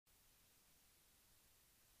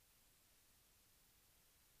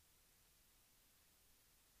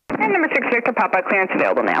Number 6 Victor Papa, clearance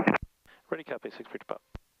available now. Ready, copy, 6 Victor Papa.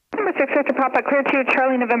 Number 6 Victor Papa, clear to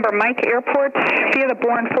Charlie November Mike Airport via the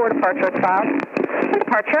Bourne 4 departure file.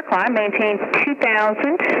 Departure, climb, maintain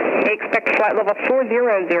 2000. Expect flight level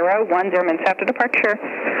 400, 10 minutes after departure.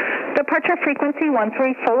 Departure frequency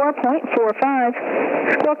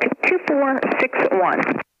 134.45, squawk 2461.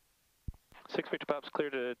 6 Victor Pop's clear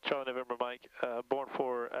to Charlie November Mike, Bourne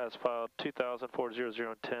 4 as filed, 2000,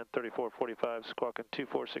 400, 10, 3445, squawking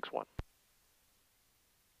 2461.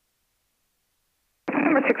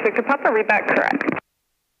 Number 6 Victor Papa, read back correct.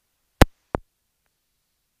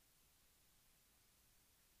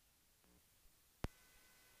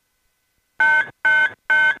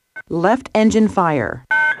 Left engine fire.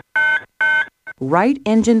 Right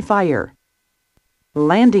engine fire.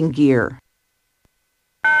 Landing gear.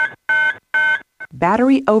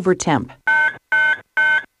 Battery over temp.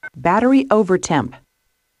 Battery over temp.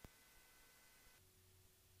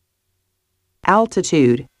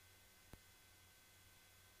 Altitude.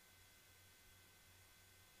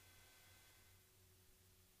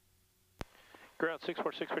 Ground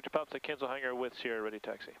 646 Victor Pops at Kensal Hangar with Sierra, ready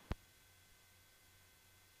taxi.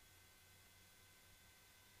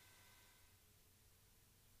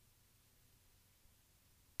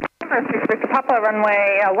 Number 6 Victor Papa,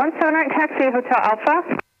 runway 17 right, taxi Hotel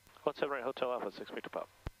Alpha. 17 right, Hotel Alpha, 6 Victor Pop.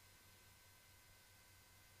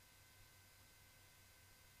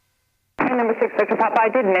 And number 6 Victor Papa, I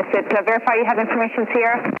did miss it. Verify you have information,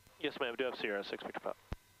 Sierra. Yes, ma'am, do have Sierra, 6 Victor Pop.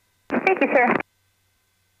 Thank you, sir.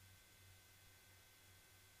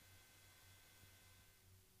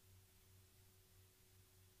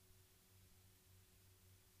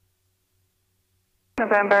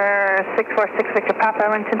 November 646 Victor Papa,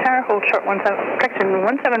 Winston Tower, hold short 17, correction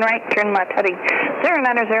 17 right, turn left heading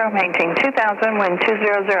 090, maintain 2000, wind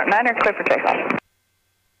 2009, clear for takeoff.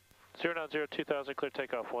 090, 2000, clear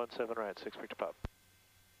takeoff, 17 right, 6 Victor Pop.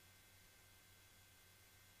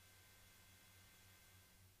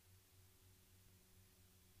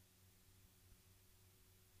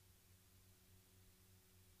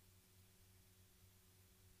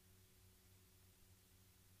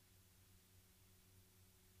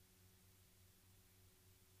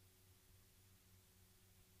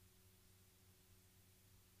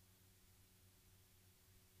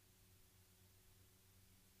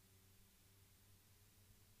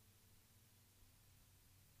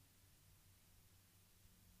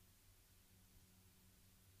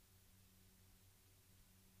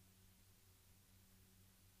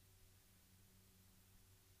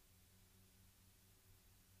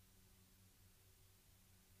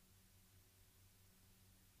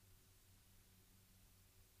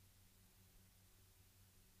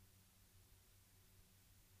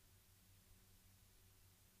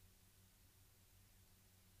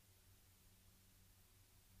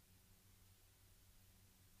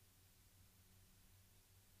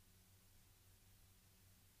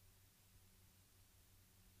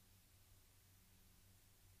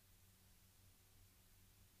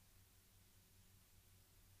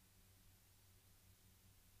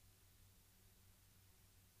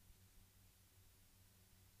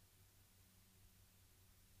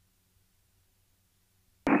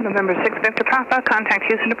 November 6 Victor Papa, contact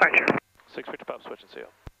Houston departure. 6 Victor Pop, switch and seal.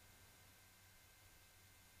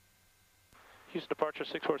 Houston departure,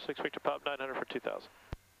 646 Victor Pop, 900 for 2000.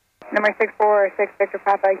 Number 646 Victor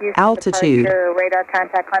Papa, Houston Altitude. departure, radar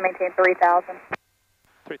contact, climb maintain 3000.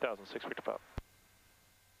 3000, 6 Victor Pop.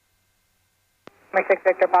 Number 6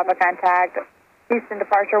 Victor Papa, contact Houston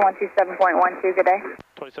departure, 127.12, good day.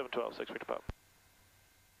 2712, 6 Victor Pop.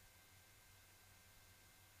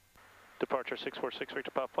 Departure 646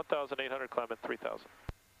 Victor Pop, 1800, climb at 3000.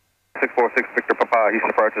 646 Victor Papa, Houston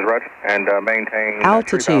departure is right, and maintain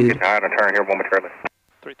Altitude. 3000, get high and turn here momentarily.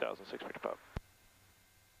 3000, 6 Victor Pop.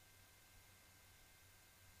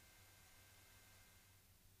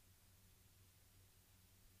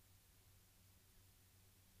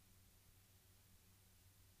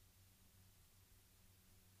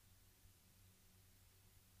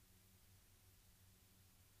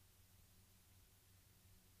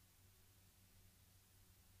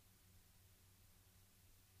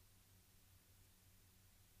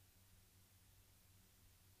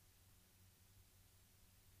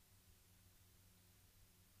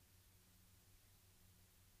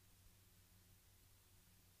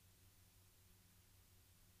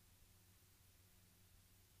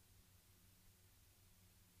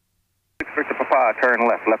 Victor Papa, turn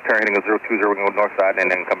left turn heading 020, we're going to go north side and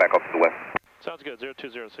then come back up to the west. Sounds good, 020,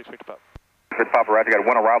 6 Victor Pop. Victor Papa, Roger, got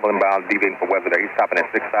one arrival inbound, deviating for weather there. He's stopping at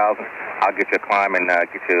 6,000. I'll get you a climb and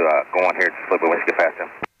get you going here just a little bit once you get past him.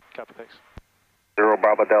 Copy, thanks. 0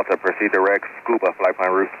 Bravo Delta, proceed direct scuba flight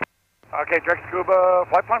plan route. Okay, direct scuba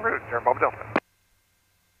flight plan route, 0 Bravo Delta.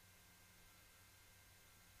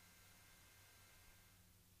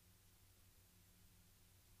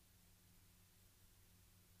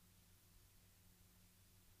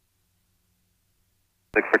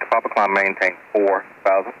 Six Victor Papa, climb maintain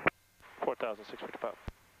 4,000. 4,000, 655.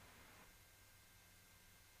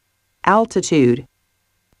 Altitude